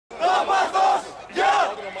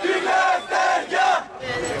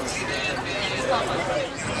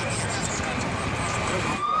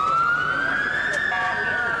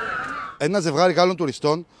Ένα ζευγάρι Γάλλων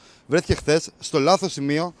τουριστών βρέθηκε χθες στο λάθος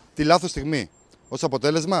σημείο τη λάθος στιγμή. Ως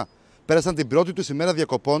αποτέλεσμα, πέρασαν την πρώτη τους ημέρα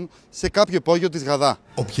διακοπών σε κάποιο υπόγειο της Γαδά.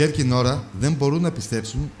 Ο Πιέρ και η Νόρα δεν μπορούν να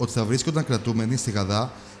πιστέψουν ότι θα βρίσκονταν κρατούμενοι στη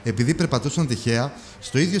Γαδά επειδή περπατούσαν τυχαία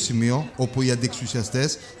στο ίδιο σημείο όπου οι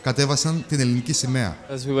αντιεξουσιαστές κατέβασαν την ελληνική σημαία.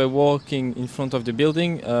 As we were walking in front of the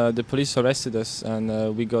building, the police arrested us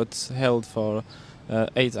and we got held for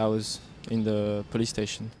 8 hours in the police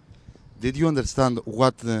station. Did you understand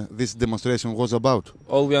what this demonstration was about?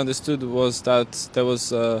 All we understood was that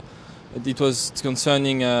it was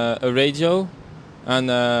concerning a radio and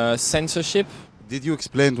censorship. Did you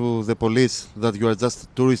explain to the police that you are just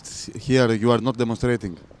tourists here, you are not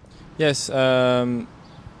demonstrating? Yes,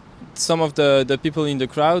 some of the people in the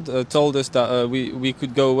crowd told us that we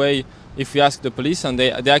could go away if we asked the police, and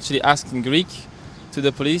they actually asked in Greek to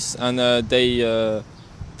the police, and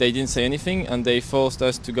they didn't say anything, and they forced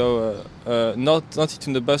us to go not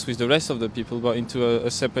into the bus with the rest of the people, but into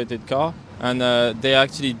a separated car, and they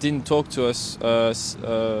actually didn't talk to us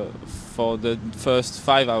for the first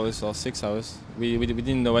 5 hours or 6 hours. We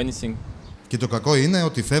didn't know anything. Και το κακό είναι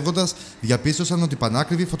ότι φεύγοντας διαπίστωσαν ότι η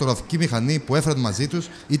πανάκριβη φωτογραφική μηχανή που έφεραν μαζί τους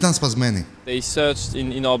ήταν σπασμένη. They searched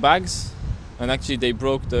in our bags and actually they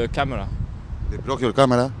broke the camera. They broke your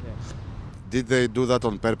camera? Yeah. Did they do that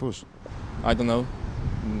on purpose? I don't know.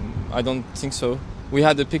 I don't think so. We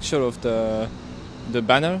had a picture of the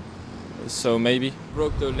banner, so maybe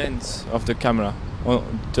broke the lens of the camera, or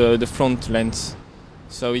the front lens.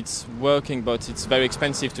 So it's working, but it's very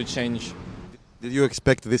expensive to change. Did you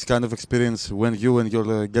expect this kind of experience when you and your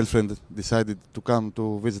girlfriend decided to come to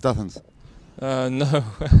visit Athens? No.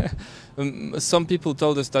 Some people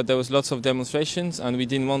told us that there was lots of demonstrations and we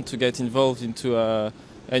didn't want to get involved into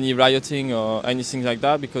any rioting or anything like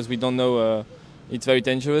that because we don't know, it's very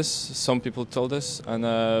dangerous, some people told us, and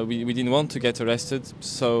we didn't want to get arrested.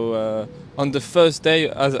 So on the first day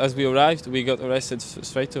as we arrived, we got arrested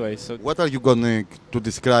straight away. So what are you going to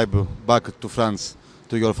describe back to France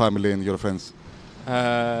to your family and your friends?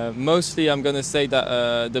 Mostly I'm going to say that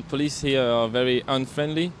the police here are very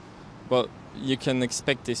unfriendly, but you can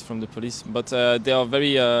expect this from the police, but they are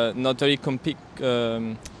very not very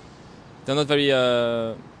they're not very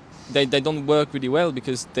they don't work really well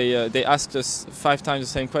because they asked us 5 times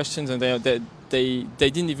the same questions and they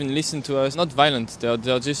didn't even listen to us. Not violent,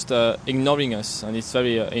 they're just ignoring us, and it's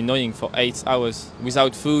very annoying for 8 hours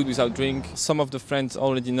without food, without drink. Some of the friends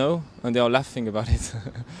already know and they are laughing about it.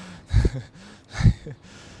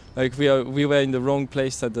 Like we were in the wrong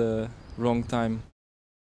place at the wrong time.